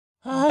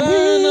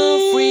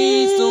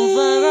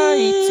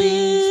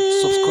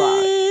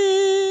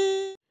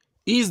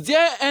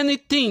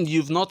anything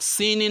you've not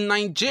seen in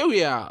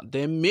Nigeria,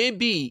 then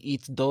maybe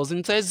it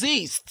doesn't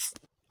exist.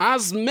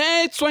 As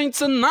May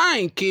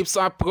 29 keeps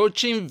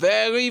approaching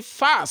very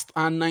fast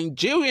and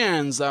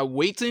Nigerians are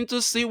waiting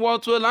to see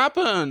what will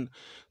happen,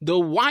 the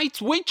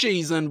White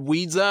Witches and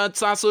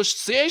Wizards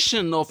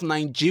Association of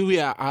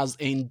Nigeria has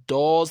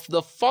endorsed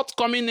the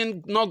forthcoming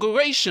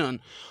inauguration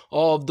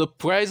of the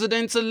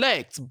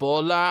President-elect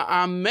Bola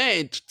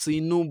Ahmed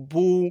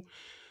Tinubu.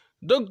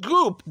 The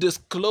group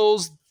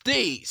disclosed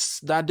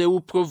that they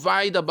will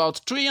provide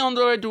about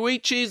 300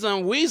 witches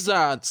and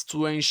wizards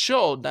to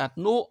ensure that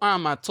no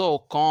harm at all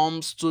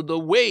comes to the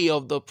way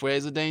of the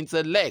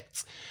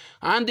president-elect.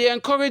 And they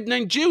encourage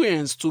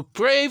Nigerians to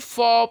pray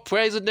for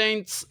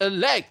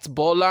President-elect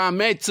Bola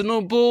Ahmed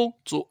Tinubu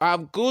to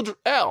have good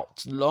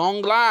health,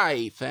 long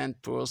life,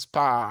 and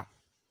prosper.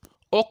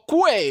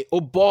 Okwe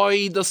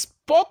Oboy, the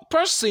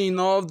spokesperson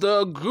of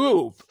the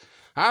group,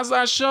 has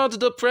assured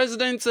the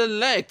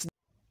president-elect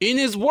in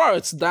his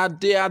words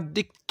that they are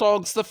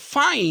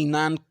detoxifying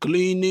and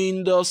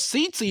cleaning the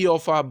city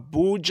of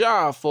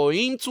Abuja for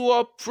him to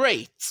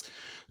operate,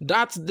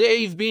 that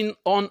they've been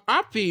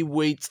unhappy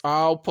with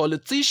how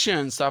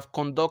politicians have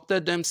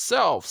conducted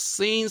themselves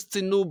since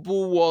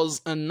Tinubu was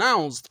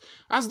announced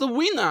as the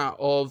winner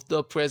of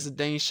the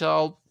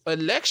presidential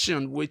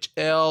election which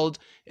held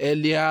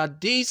earlier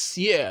this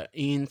year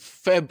in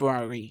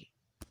February.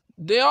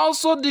 They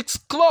also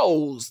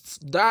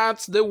disclosed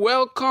that they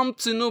welcomed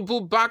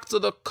Tinubu back to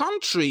the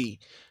country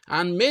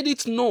and made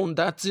it known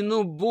that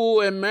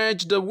Tinubu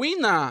emerged the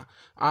winner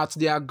at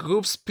their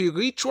group's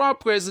spiritual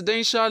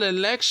presidential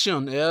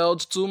election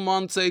held 2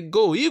 months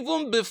ago,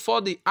 even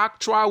before the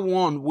actual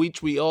one,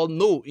 which we all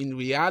know in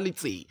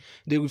reality.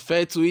 They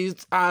refer to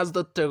it as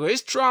the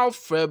terrestrial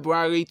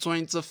February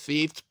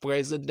 25th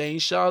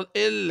presidential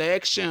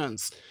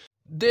elections.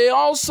 They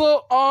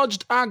also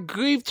urged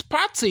aggrieved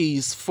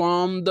parties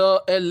from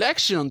the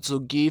election to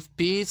give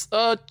peace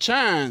a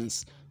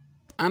chance.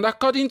 And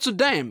according to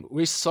them,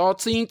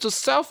 resorting to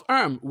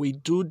self-harm will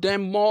do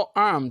them more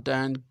harm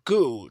than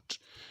good.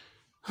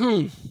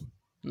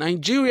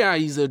 Nigeria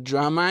is a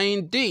drama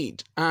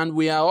indeed, and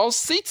we are all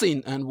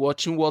sitting and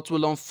watching what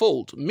will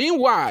unfold.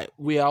 Meanwhile,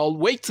 we are all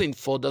waiting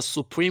for the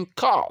Supreme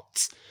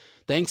Court.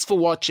 Thanks for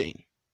watching.